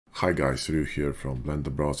Hi guys, Ryuu here from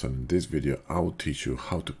Blender Bros, and in this video I will teach you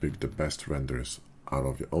how to pick the best renders out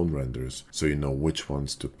of your own renders so you know which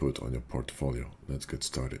ones to put on your portfolio. Let's get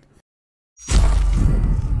started.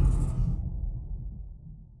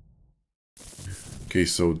 Okay,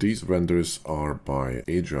 so these renders are by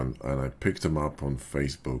Adrian and I picked them up on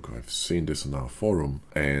Facebook. I've seen this on our forum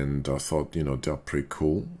and I thought, they're pretty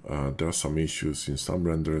cool. There are some issues in some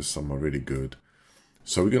renders, some are really good.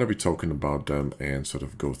 So we're going to be talking about them and sort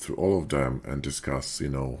of go through all of them and discuss,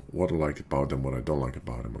 what I like about them, what I don't like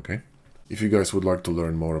about them, okay? If you guys would like to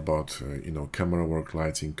learn more about, camera work,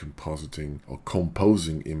 lighting, compositing, or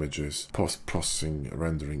composing images, post-processing,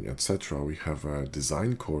 rendering, etc., we have a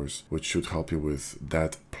design course which should help you with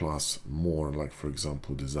that plus more, like for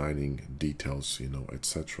example, designing details,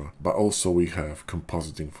 etc. But also we have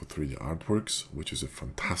compositing for 3D artworks, which is a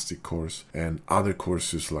fantastic course, and other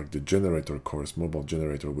courses like the generator course, mobile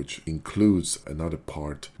generator, which includes another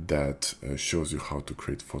part that shows you how to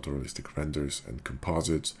create photorealistic renders and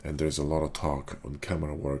composites, and there's a lot of talk on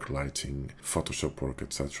camera work, lighting, Photoshop work,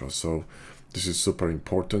 etc. So this is super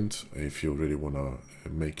important if you really want to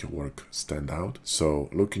make your work stand out. So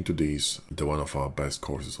look into these. They're one of our best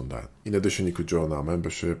courses on that. In addition, you could join our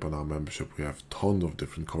membership. On our membership, we have tons of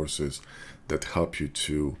different courses that help you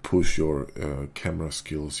to push your camera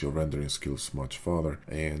skills, your rendering skills much further.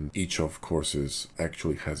 And each of courses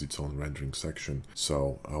actually has its own rendering section.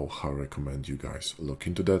 So I'll highly recommend you guys look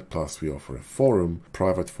into that. Plus, we offer a forum,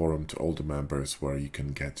 private forum to all the members where you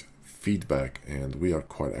can get feedback, and we are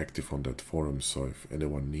quite active on that forum, so if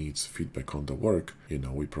anyone needs feedback on the work,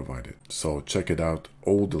 we provide it. So check it out.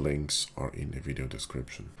 All the links are in the video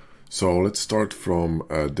description. So let's start from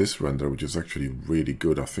this render, which is actually really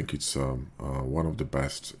good. I think it's one of the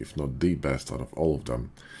best, if not the best, out of all of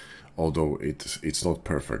them. Although it's not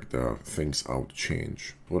perfect, there are things I would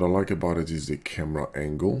change. What I like about it is the camera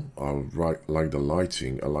angle. I like the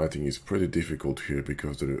lighting. Lighting is pretty difficult here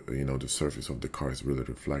because the surface of the car is really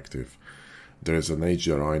reflective. There's an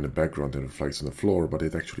HDRI in the background that reflects on the floor, but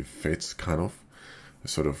it actually fits kind of. It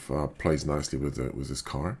sort of plays nicely with this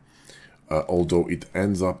car. Although it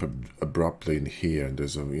ends up abruptly in here, and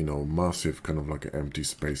there's a massive kind of like an empty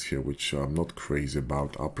space here, which I'm not crazy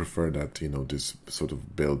about. I prefer that this sort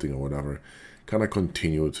of building or whatever kind of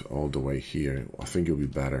continued all the way here. I think it'll be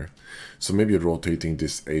better. So maybe rotating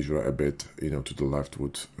this area a bit to the left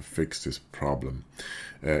would fix this problem.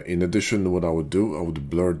 In addition, what I would do, I would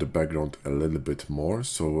blur the background a little bit more,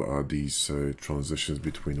 so these transitions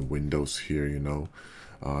between windows here,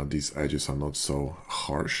 these edges are not so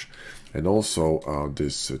harsh. And also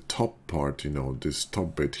this top part, this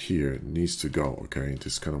top bit here needs to go, okay?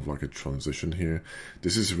 This kind of like a transition here.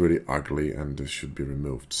 This is really ugly and this should be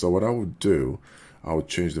removed. So what I would do, I would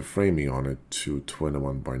change the framing on it to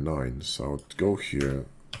 21:9. So I would go here,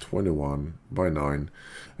 21:9.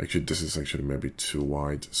 Actually, this is actually maybe too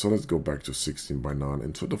wide. So let's go back to 16:9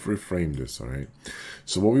 and sort of reframe this, all right?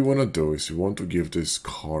 So what we want to do is we want to give this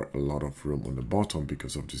car a lot of room on the bottom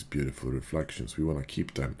because of these beautiful reflections. We want to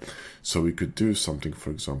keep them. So we could do something, for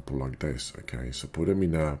example, like this, okay? So put them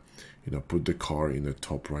in a, put the car in the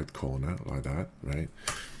top right corner like that, right?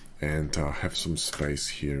 And have some space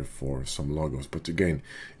here for some logos. But again,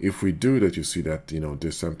 if we do that, you see that,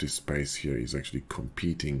 this empty space here is actually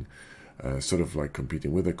competing, sort of like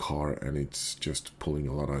competing with the car, and it's just pulling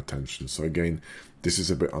a lot of attention. So again, this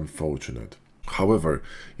is a bit unfortunate. However,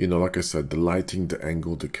 like I said, the lighting, the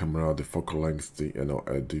angle, the camera, the focal length,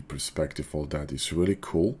 the perspective, all that is really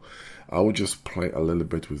cool. I would just play a little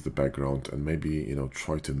bit with the background and maybe,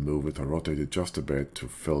 try to move it or rotate it just a bit to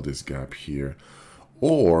fill this gap here.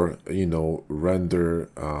 Or render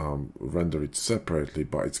it separately,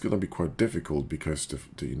 but it's gonna be quite difficult because of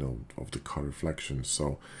the car reflection.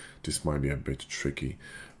 So this might be a bit tricky.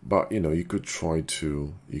 But you could try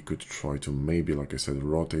to maybe, like I said,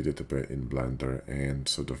 rotate it a bit in Blender and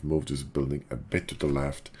sort of move this building a bit to the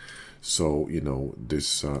left. So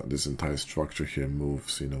this entire structure here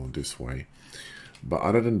moves this way. But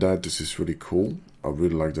other than that, this is really cool. I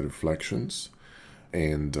really like the reflections.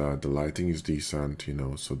 And the lighting is decent,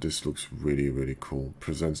 so this looks really, really cool.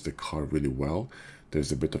 Presents the car really well.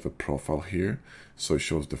 There's a bit of a profile here, so it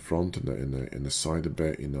shows the front and the side a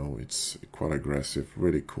bit, it's quite aggressive,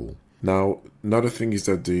 really cool. Now, another thing is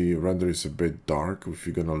that the render is a bit dark. If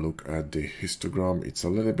you're gonna look at the histogram, it's a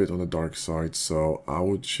little bit on the dark side, so I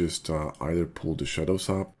would just either pull the shadows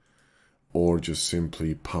up or just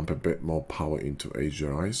simply pump a bit more power into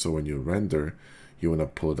HDRI. So when you render, you want to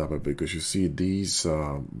pull it up a bit because you see these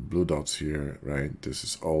blue dots here, right? This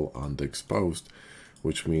is all underexposed,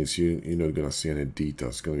 which means you're not going to see any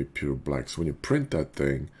details. It's going to be pure black. So when you print that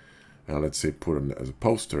thing, let's say put it as a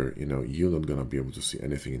poster, you know, you're not gonna be able to see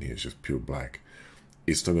anything in here. It's just pure black.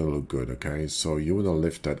 It's not gonna look good, okay? So you wanna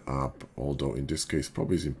lift that up, although in this case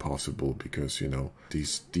probably is impossible because, you know,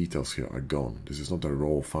 these details here are gone. This is not a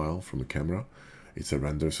raw file from the camera. It's a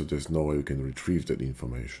render, so there's no way we can retrieve that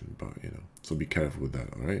information, but you know, so be careful with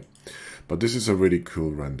that, all right? But this is a really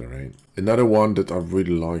cool render, right? Another one that I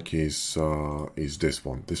really like is this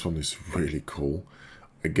one. This one is really cool.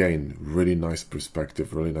 Again, really nice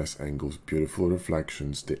perspective, really nice angles, beautiful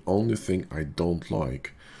reflections. The only thing I don't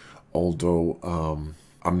like, although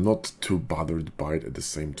I'm not too bothered by it at the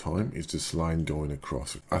same time, is this line going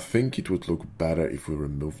across. I think it would look better if we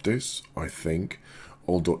remove this, I think.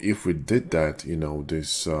 Although if we did that, you know,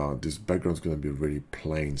 this background is going to be really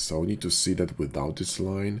plain. So we need to see that without this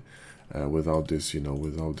line, without this, you know,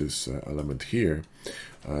 without this element here,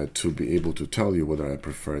 to be able to tell you whether I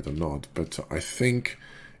prefer it or not. But I think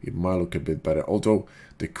it might look a bit better. Although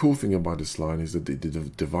the cool thing about this line is that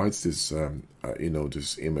it divides this, you know,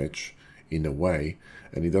 this image in a way,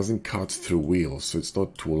 and it doesn't cut through wheels, so it's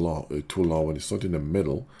not too low, and it's not in the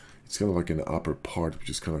middle. It's kind of like in the upper part, which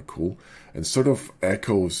is kind of cool, and sort of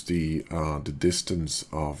echoes the distance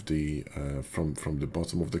of the from the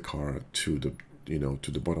bottom of the car to the, you know,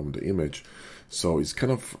 to the bottom of the image. So it's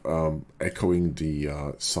kind of echoing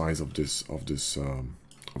the size of this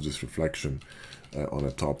reflection on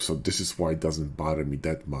the top. So this is why it doesn't bother me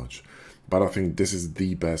that much. But I think this is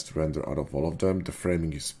the best render out of all of them. The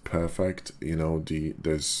framing is perfect. You know,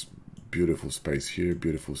 there's beautiful space here,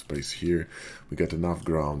 beautiful space here. We got enough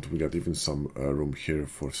ground. We got even some room here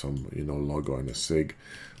for some, you know, logo and a sig.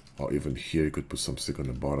 Or even here you could put some sig on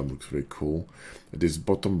the bottom. Looks very cool. This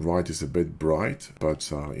bottom right is a bit bright, but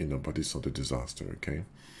you know, but it's not a disaster. Okay,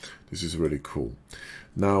 this is really cool.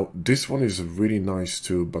 Now this one is really nice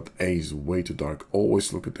too, but A is way too dark.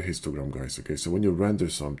 Always look at the histogram, guys. Okay, so when you render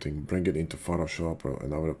something, bring it into Photoshop or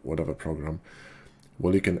another whatever program.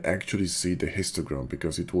 Well, you can actually see the histogram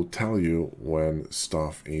because it will tell you when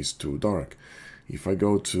stuff is too dark. If I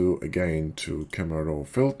go to, again, to camera raw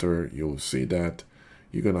filter, you'll see that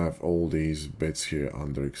you're gonna have all these bits here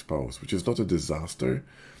underexposed, which is not a disaster,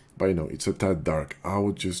 but you know, it's a tad dark. I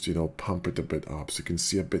would just, you know, pump it a bit up so you can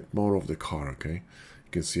see a bit more of the car, okay?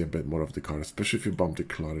 You can see a bit more of the car, especially if you bump the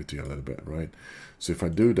clarity a little bit, right? So if I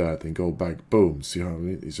do that and go back, boom, see how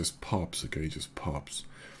it just pops, okay? It just pops.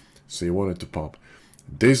 So you want it to pop.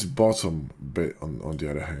 This bottom bit, on the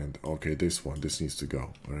other hand, okay, this needs to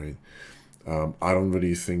go, all right? I don't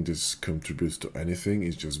really think this contributes to anything.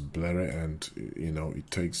 It's just blurry, and you know, it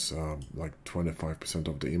takes like 25%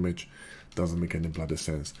 of the image. Doesn't make any bloody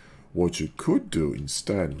sense. What you could do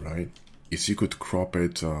instead, right, is you could crop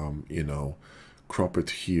it, you know, crop it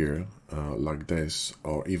here like this,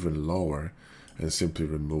 or even lower, and simply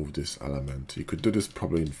remove this element. You could do this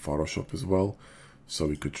probably in Photoshop as well. So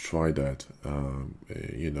we could try that.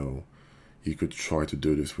 You know, you could try to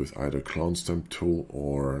do this with either clone stamp tool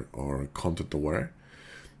or content aware.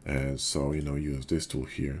 And so, you know, use this tool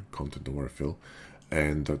here, content aware fill,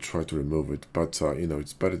 and try to remove it. But you know,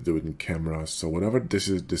 it's better to do it in camera. So whenever this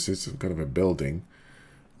is some kind of a building,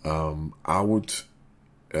 what I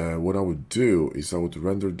would do is I would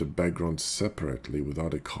render the background separately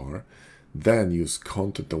without a car, then use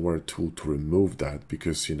content aware tool to remove that,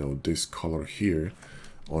 because you know, this color here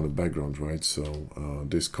on the background, right? So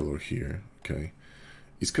this color here, okay,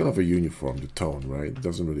 it's kind of a uniform, the tone, right? It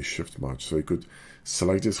doesn't really shift much. So you could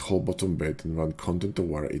select this whole bottom bit and run content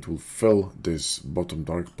aware. It will fill this bottom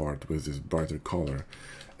dark part with this brighter color,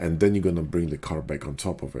 and then you're gonna bring the car back on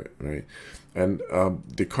top of it, right? And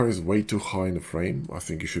the car is way too high in the frame. I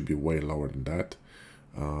think it should be way lower than that.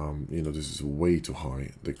 You know, this is way too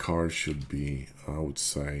high. The car should be, I would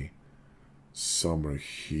say, somewhere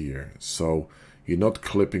here. So you're not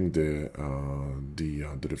clipping the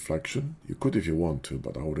reflection. You could if you want to,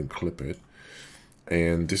 but I wouldn't clip it.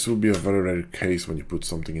 And this will be a very rare case when you put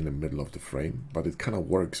something in the middle of the frame, but it kind of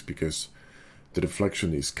works because the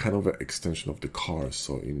reflection is kind of an extension of the car.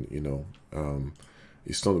 So in, you know,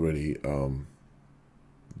 it's not really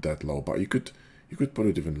that low, but you could put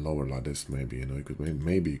it even lower like this, maybe, you know, you could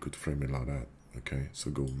maybe you could frame it like that, okay?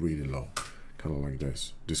 So go really low, kind of like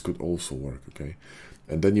this. This could also work, okay?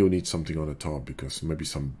 And then you'll need something on the top, because maybe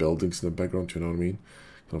some buildings in the background, you know what I mean?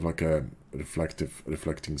 Kind of like a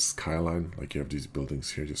reflecting skyline, like you have these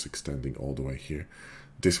buildings here just extending all the way here.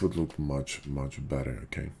 This would look much better,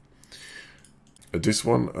 okay? This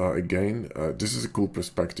one, again, this is a cool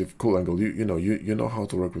perspective, cool angle. You know how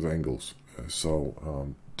to work with angles,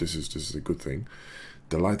 so this is a good thing.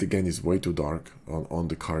 The light again is way too dark on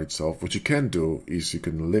the car itself. What you can do is you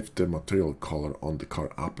can lift the material color on the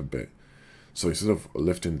car up a bit. So instead of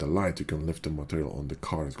lifting the light, you can lift the material on the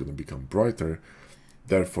car. It's going to become brighter.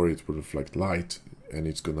 Therefore, it will reflect light, and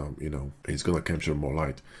it's gonna, it's gonna capture more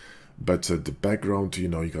light. But the background, you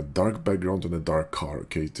got dark background on a dark car.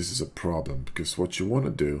 Okay, this is a problem, because what you want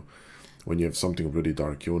to do when you have something really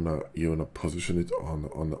dark, you wanna position it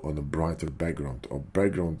on a brighter background, or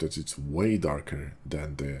background that it's way darker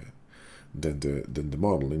than the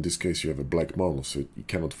model. In this case, you have a black model, so you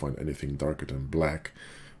cannot find anything darker than black,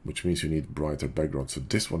 which means you need brighter background. So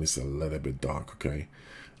this one is a little bit dark. Okay.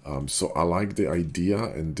 So I like the idea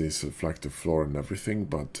and this reflective floor and everything,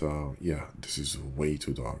 but yeah, this is way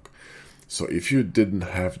too dark. So if you didn't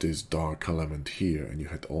have this dark element here and you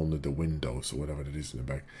had only the windows or whatever it is in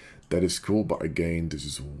the back, that is cool, but again, this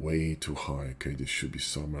is way too high. Okay, this should be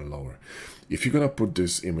somewhere lower. If you're gonna put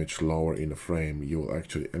this image lower in a frame, you will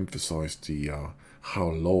actually emphasize the how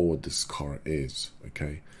low this car is.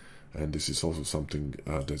 Okay, and this is also something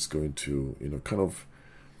that's going to kind of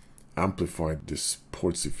amplify this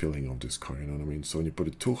sportsy feeling of this car, you know what I mean? So when you put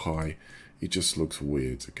it too high, it just looks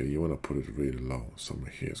weird. Okay, you want to put it really low. Somewhere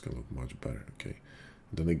here is going to look much better. Okay,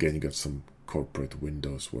 and then again, you got some corporate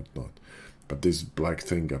windows, whatnot, but this black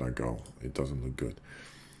thing gotta go. It doesn't look good.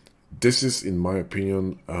 This is, in my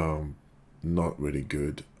opinion, not really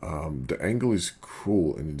good. The angle is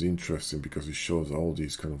cool and it's interesting because it shows all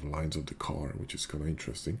these kind of lines of the car, which is kind of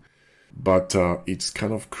interesting, but it's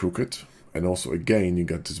kind of crooked. And also, again, you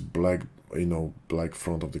got this black, black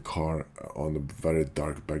front of the car on a very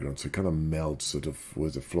dark background. So it kind of melts sort of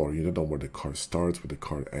with the floor. You don't know where the car starts, where the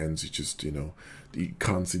car ends. You just, you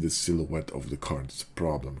can't see the silhouette of the car. It's a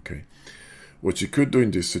problem, okay? What you could do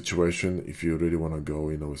in this situation, if you really want to go,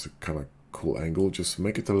 with a kind of cool angle, just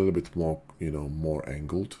make it a little bit more, more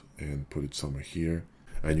angled and put it somewhere here.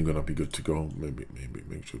 And you're going to be good to go. Maybe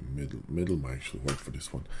make sure middle might actually work for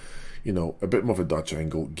this one. A bit more of a Dutch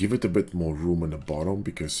angle. Give it a bit more room on the bottom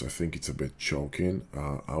because I think it's a bit choking.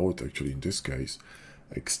 I would actually, in this case,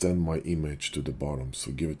 extend my image to the bottom.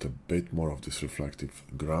 So give it a bit more of this reflective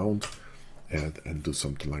ground and do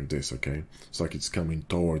something like this, okay? It's like it's coming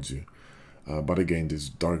towards you. But again, this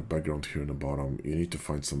dark background here in the bottom, you need to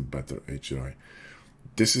find some better HDRI.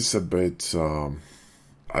 This is a bit...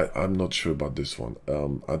 I'm not sure about this one.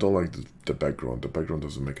 I don't like the background. The background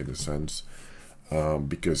doesn't make any sense.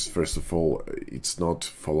 Because first of all, it's not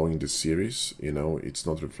following the series, it's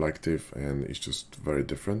not reflective and it's just very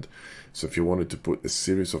different. So if you wanted to put a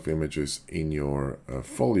series of images in your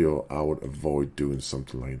folio, I would avoid doing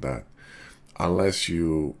something like that. Unless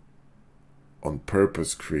you, on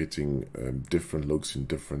purpose, creating different looks in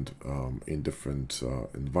different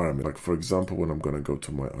environments. Like for example, when I'm going to go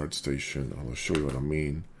to my ArtStation, I'll show you what I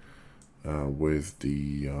mean with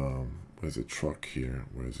the... where's the truck here?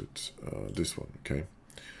 Where is it? This one, okay?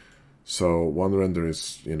 So one render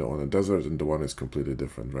is, on a desert and the one is completely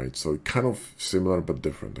different, right? So kind of similar but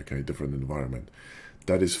different, okay? Different environment.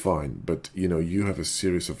 That is fine, but, you have a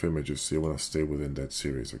series of images, so you want to stay within that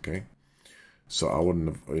series, okay? So I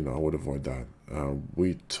wouldn't, I would avoid that.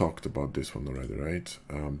 We talked about this one already, right?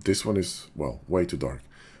 This one is, well, way too dark.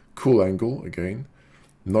 Cool angle, again.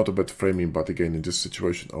 Not a bad framing, but again, in this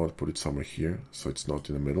situation, I would put it somewhere here, so it's not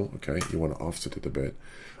in the middle, okay? You want to offset it a bit.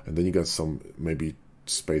 And then you got some, maybe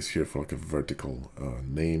space here for like a vertical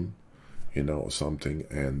name, or something,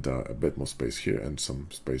 and a bit more space here, and some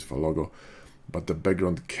space for logo. But the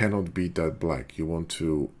background cannot be that black. You want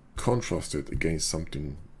to contrast it against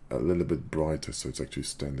something a little bit brighter, so it's actually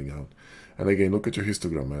standing out. And again, look at your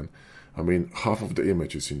histogram, man. I mean, half of the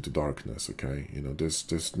image is into darkness, okay?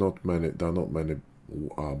 There's not many, there are not many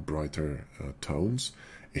brighter tones.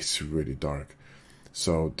 It's really dark,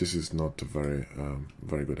 so this is not a very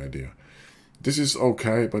very good idea. This is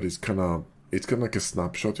okay, but it's kind of like a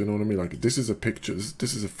snapshot, you know what I mean? Like this is a picture,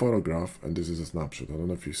 this is a photograph, and this is a snapshot. I don't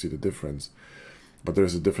know if you see the difference, but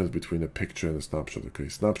there's a difference between a picture and a snapshot. Okay,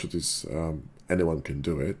 snapshot is anyone can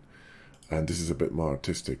do it, and this is a bit more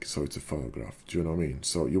artistic, so it's a photograph. Do you know what I mean?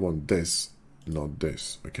 So you want this, not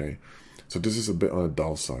this, okay? So this is a bit on the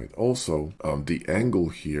dull side. Also, the angle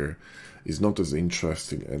here is not as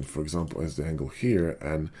interesting, and for example, as the angle here,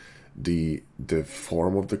 and the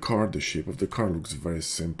form of the car, the shape of the car looks very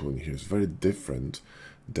simple in here. It's very different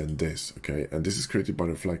than this, okay? And this is created by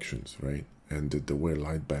reflections, right? And the way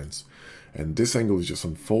light bends. And this angle is just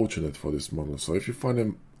unfortunate for this model. So if you find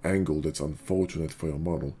an angle that's unfortunate for your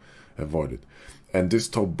model, avoid it. And this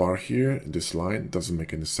top bar here, this line, doesn't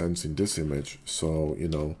make any sense in this image. So,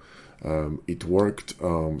 it worked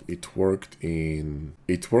in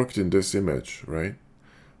this image, right?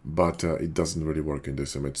 But it doesn't really work in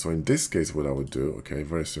this image. So in this case, what I would do, okay,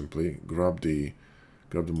 very simply, grab the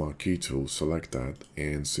grab the marquee tool, select that,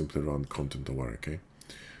 and simply run content aware, okay?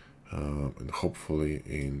 And hopefully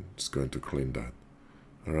it's going to clean that.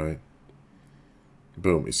 All right.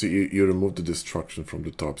 Boom. You see, you remove the destruction from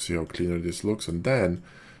the top. See how cleaner this looks? And then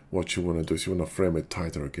what you want to do is you want to frame it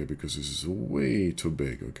tighter, okay? Because this is way too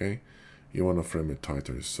big, okay? You want to frame it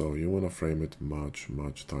tighter. So you want to frame it much,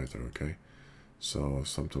 much tighter, okay? So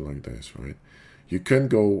something like this, right? You can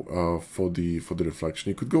go for the reflection.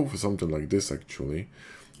 You could go for something like this, actually,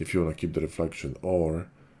 if you want to keep the reflection, or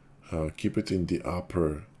keep it in the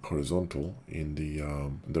upper horizontal, in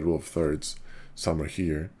the rule of thirds, somewhere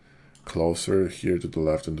here, closer here to the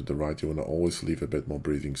left and to the right. You want to always leave a bit more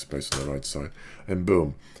breathing space on the right side, and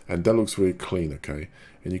boom, and that looks really clean, okay?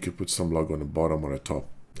 And you could put some logo on the bottom or the top,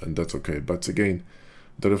 and that's okay. But again,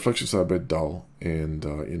 the reflections are a bit dull, and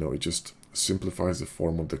you know, it just simplifies the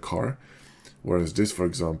form of the car, whereas this, for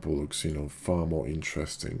example, looks, you know, far more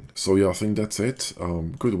interesting. So yeah, I think that's it.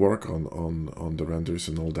 Good work on the renders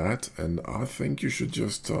and all that, and I think you should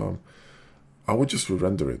just I would just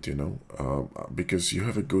re-render it, you know, because you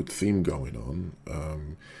have a good theme going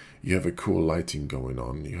on, you have a cool lighting going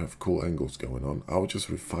on, you have cool angles going on. I would just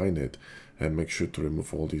refine it and make sure to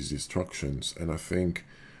remove all these distractions, and I think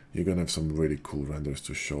you're gonna have some really cool renders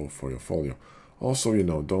to show for your folio. Also, you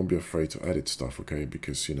know, don't be afraid to edit stuff, okay?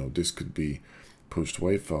 Because, you know, this could be pushed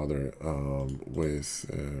way further with,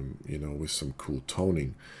 you know, with some cool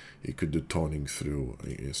toning. You could do toning through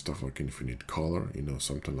stuff like infinite color, you know,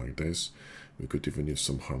 something like this. We could even use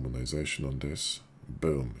some harmonization on this.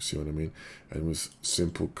 Boom, see what I mean? And with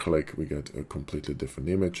simple click, we get a completely different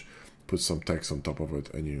image. Put some text on top of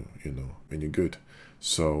it, and you know, and you're good.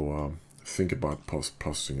 So think about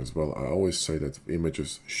post-processing as well. I always say that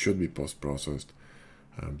images should be post-processed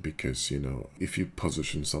because, you know, if you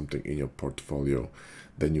position something in your portfolio,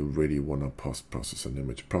 then you really want to post-process an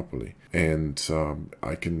image properly. And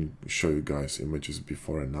I can show you guys images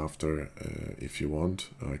before and after if you want.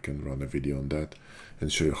 I can run a video on that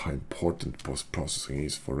and show you how important post-processing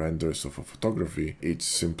is for renders or for photography. It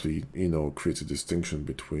simply, you know, creates a distinction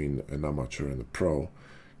between an amateur and a pro.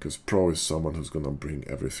 Because pro is someone who's going to bring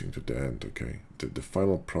everything to the end, okay? The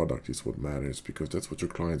final product is what matters, because that's what your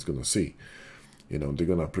client's going to see. You know, they're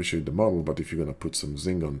going to appreciate the model, but if you're going to put some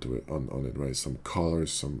zing onto it, on it, right? Some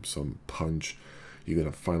colors, some punch, you're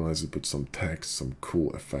going to finalize it, put some text, some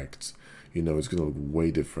cool effects. You know, it's going to look way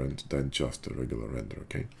different than just a regular render,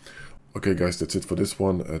 okay? Okay, guys, that's it for this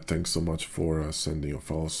one. Thanks so much for sending your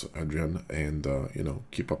files, Adrian, and, you know,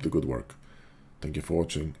 keep up the good work. Thank you for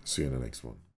watching. See you in the next one.